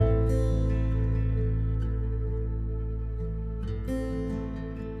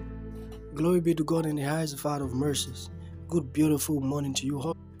Glory be to God in the highest, the Father of mercies. Good, beautiful morning to you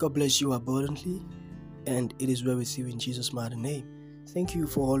all. God bless you abundantly, and it is well with you in Jesus' mighty name. Thank you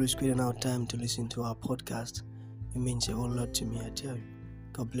for always creating out time to listen to our podcast. It means a whole lot to me, I tell you.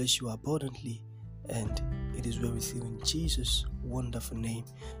 God bless you abundantly, and it is well with you in Jesus' wonderful name.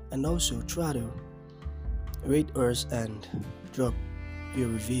 And also try to rate us and drop your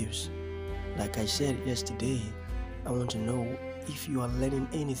reviews. Like I said yesterday, I want to know if you are learning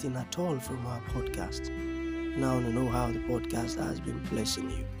anything at all from our podcast. Now I want to know how the podcast has been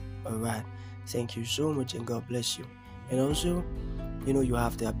blessing you. Alright, thank you so much and God bless you. And also, you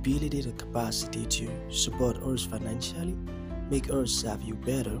have the ability, the capacity to support us financially, make us serve you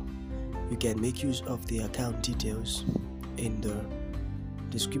better. You can make use of the account details in the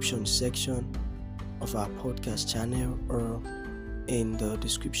description section of our podcast channel or in the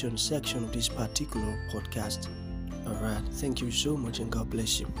description section of this particular podcast. Alright, thank you so much and God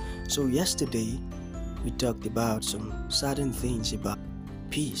bless you. So yesterday we talked about some certain things about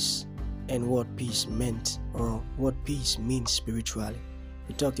peace and what peace meant or what peace means spiritually.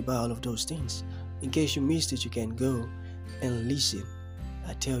 We talked about all of those things. In case you missed it, you can go and listen.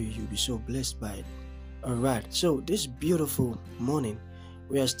 I tell you, you'll be so blessed by it. Alright, so this beautiful morning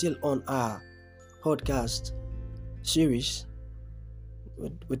we are still on our podcast series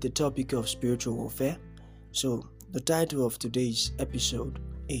with the topic of spiritual warfare. So the title of today's episode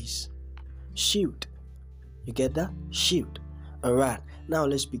is Shield. You get that? Shield. Alright, now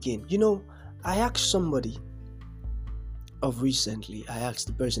let's begin. I asked somebody recently, I asked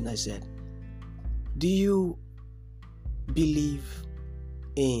the person, I said, do you believe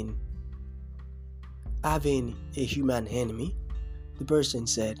in having a human enemy? The person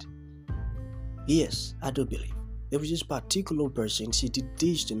said, yes, I do believe. There was this particular person, she did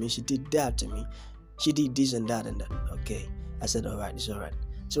this to me, she did that to me. She did this and that and that. Okay. I said, alright, it's alright.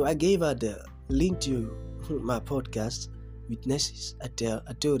 So I gave her the link to my podcast, Witnesses. I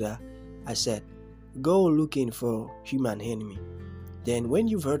told her, I said, go looking for human enemy. Then when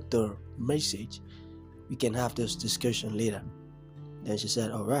you've heard the message, we can have this discussion later. Then she said,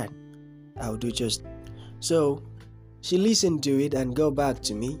 alright, I'll do just. So she listened to it and got back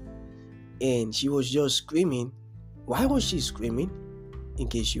to me. And she was just screaming. Why was she screaming? In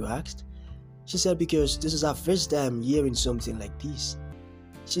case you asked. She said because this is her first time hearing something like this.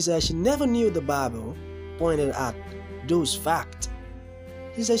 She said she never knew the Bible pointed at those facts.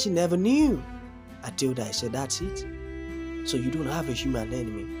 She said she never knew. I told her, I said, that's it. So you don't have a human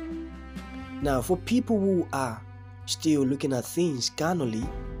enemy. Now, for people who are still looking at things carnally,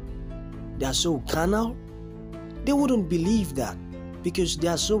 they are so carnal, they wouldn't believe that because they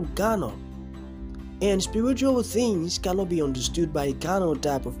are so carnal. And spiritual things cannot be understood by a carnal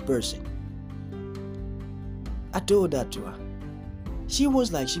type of person. I told that to her. She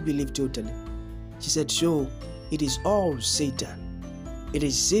was like, she believed totally. She said, so it is all Satan. It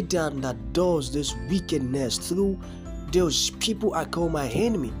is Satan that does this wickedness through those people I call my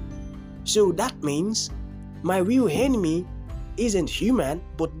enemy. So that means my real enemy isn't human,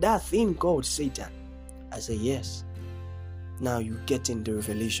 but that thing called Satan. I said, yes. Now you get in the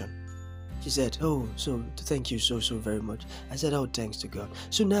revelation. She said, oh, so thank you so very much. I said, oh, thanks to God.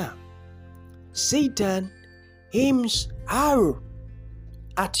 So now, Satan aims arrow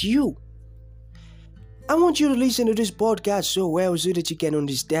at you. I want you to listen to this podcast so well so that you can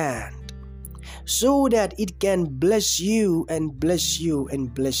understand, so that it can bless you and bless you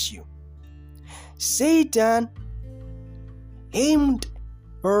and bless you. Satan aimed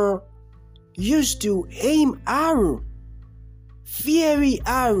or used to aim arrow, fiery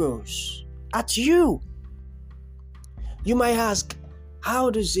arrows at you. You might ask, how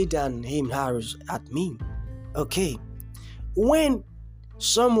does Satan aim arrows at me? Okay, when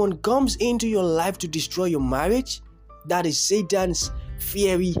someone comes into your life to destroy your marriage, that is Satan's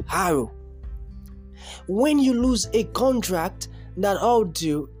fiery arrow. When you lose a contract that ought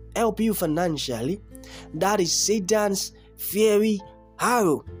to help you financially, that is Satan's fiery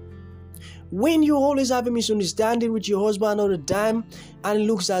arrow. When you always have a misunderstanding with your husband all the time and it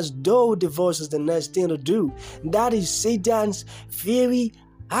looks as though divorce is the next thing to do, that is Satan's fiery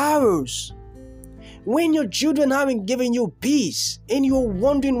arrows. When your children haven't given you peace and you're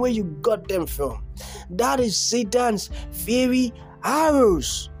wondering where you got them from, that is Satan's fiery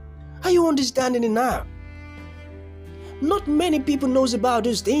arrows. Are you understanding it now? Not many people knows about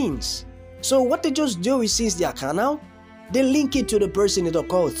those things. So what they just do is, since they are carnal, they link it to the person that are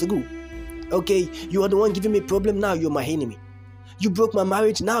called through. Okay, you are the one giving me problem, now you're my enemy. You broke my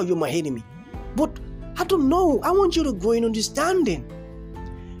marriage, now you're my enemy. But I don't know, I want you to grow in understanding.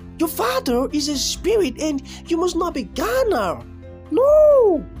 Your father is a spirit and you must not be carnal.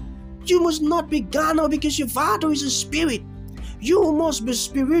 No. You must not be carnal because your Father is a spirit. You must be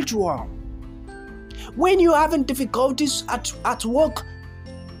spiritual. When you're having difficulties at work,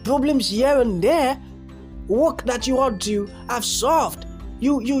 problems here and there, work that you ought to have solved,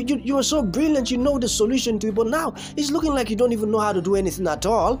 you are so brilliant, you know the solution to it, but now it's looking like you don't even know how to do anything at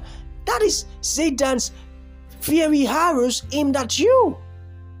all. That is Satan's fiery arrows aimed at you.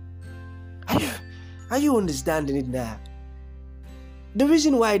 Are you understanding it now? The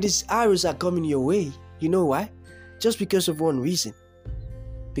reason why these arrows are coming your way, you know why? Just because of one reason.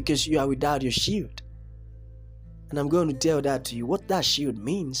 Because you are without your shield. And I'm going to tell that to you. What that shield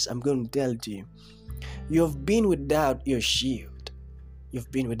means, I'm going to tell it to you. You have been without your shield.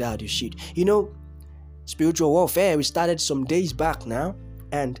 You've been without your shield. You know, spiritual warfare, we started some days back now.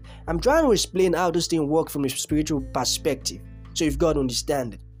 And I'm trying to explain how this thing works from a spiritual perspective. So you've got to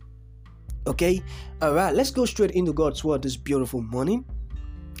understand it. Okay? Alright, let's go straight into God's word this beautiful morning.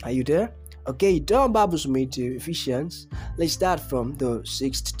 Are you there? Okay, turn Bibles with me to Ephesians. Let's start from the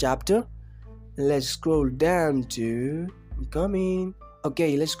 6th chapter. Let's scroll down to... I'm coming.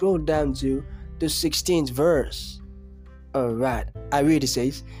 Okay, let's scroll down to the 16th verse. Alright, I read it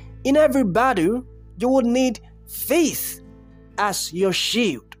says, in every battle, you will need faith as your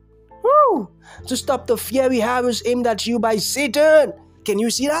shield. Woo! To stop the fiery arrows aimed at you by Satan. Can you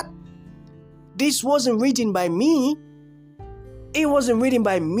see that? This wasn't written by me. It wasn't written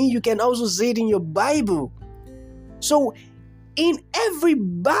by me. You can also see it in your Bible. So, in every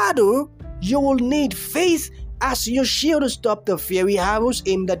battle, you will need faith as your shield to stop the fiery arrows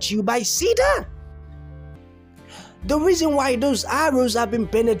aimed at you by Satan. The reason why those arrows have been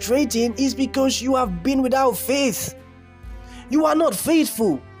penetrating is because you have been without faith. You are not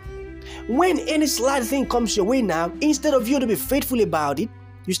faithful. When any slight thing comes your way now, instead of you to be faithful about it,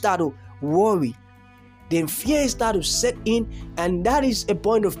 you start to worry. Then fear starts to set in, and that is a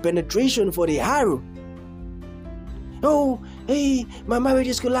point of penetration for the arrow. Oh, hey, my marriage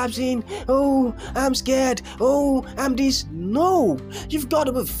is collapsing. Oh, I'm scared. Oh, I'm this. No, you've got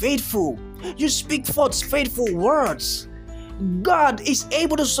to be faithful. You speak forth faithful words. God is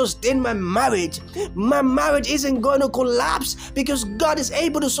able to sustain my marriage. My marriage isn't going to collapse because God is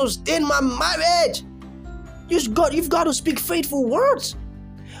able to sustain my marriage. You've got to speak faithful words.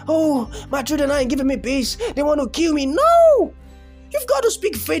 Oh, my children aren't giving me peace. They want to kill me. No! You've got to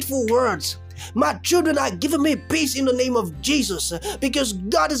speak faithful words. My children are giving me peace in the name of Jesus because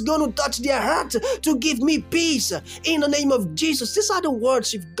God is going to touch their heart to give me peace in the name of Jesus. These are the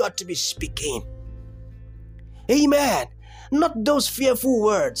words you've got to be speaking. Amen. Not those fearful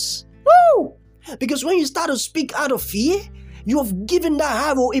words. No! Because when you start to speak out of fear, you have given that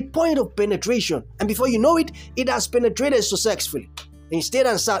arrow a point of penetration. And before you know it, it has penetrated successfully. Instead,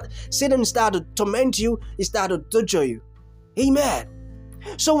 Satan started to torment you, he started to torture you. Amen.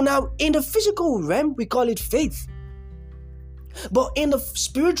 So now, in the physical realm, we call it faith. But in the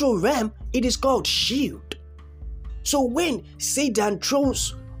spiritual realm, it is called shield. So when Satan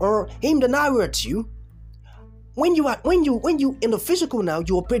throws or aims an arrow at you, when you in the physical now,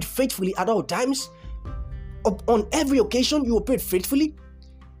 you operate faithfully at all times. On every occasion, you operate faithfully.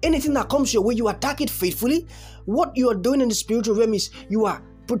 Anything that comes your way, you attack it faithfully. What you are doing in the spiritual realm is you are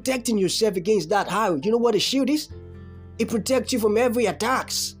protecting yourself against that arrow. You know what a shield is? It protects you from every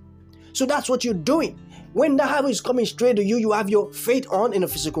attacks. So that's what you're doing. When the arrow is coming straight to you, you have your faith on in the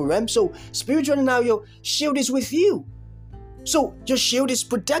physical realm. So spiritually now, your shield is with you. So your shield is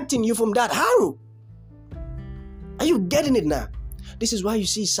protecting you from that arrow. Are you getting it now? This is why you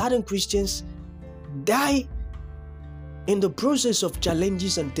see certain Christians die in the process of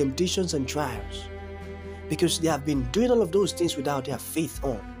challenges and temptations and trials, because they have been doing all of those things without their faith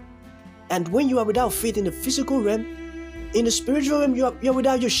on. And when you are without faith in the physical realm, in the spiritual realm, you're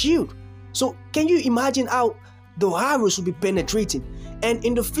without your shield. So can you imagine how the arrows will be penetrating? And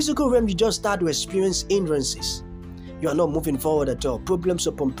in the physical realm, you just start to experience hindrances. You are not moving forward at all. Problems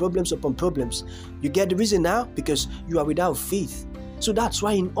upon problems upon problems. You get the reason now? Because you are without faith. So that's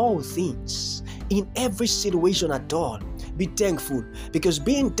why in all things, in every situation at all, be thankful. Because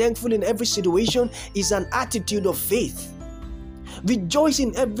being thankful in every situation is an attitude of faith. Rejoice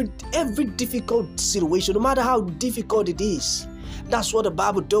in every difficult situation, no matter how difficult it is. That's what the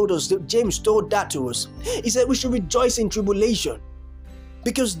Bible told us. James told that to us. He said we should rejoice in tribulation.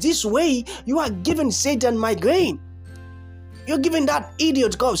 Because this way, you are giving Satan migraine. You're giving that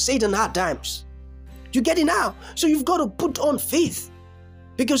idiot called Satan hard times. You get it now? So you've got to put on faith.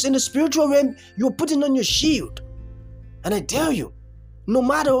 Because in the spiritual realm, you're putting on your shield. And I tell you, no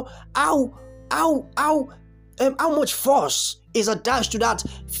matter how much force is attached to that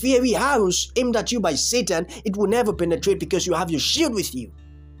fiery arrows aimed at you by Satan, it will never penetrate because you have your shield with you.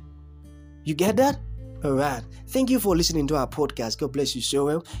 You get that? All right. Thank you for listening to our podcast. God bless you so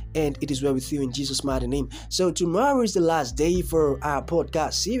well. And it is well with you in Jesus' mighty name. So tomorrow is the last day for our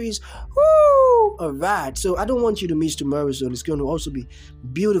podcast series. Woo! All right. So I don't want you to miss tomorrow. So it's going to also be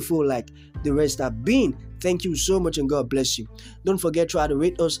beautiful like the rest have been. Thank you so much and God bless you. Don't forget to try to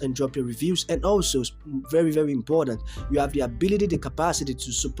rate us and drop your reviews. And also, very, very important, you have the ability, the capacity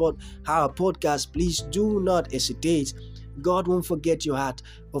to support our podcast. Please do not hesitate. God won't forget your heart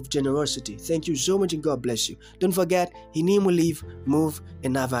of generosity. Thank you so much and God bless you. Don't forget, in Him we live, move,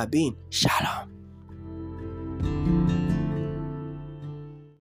 and have our being. Shalom.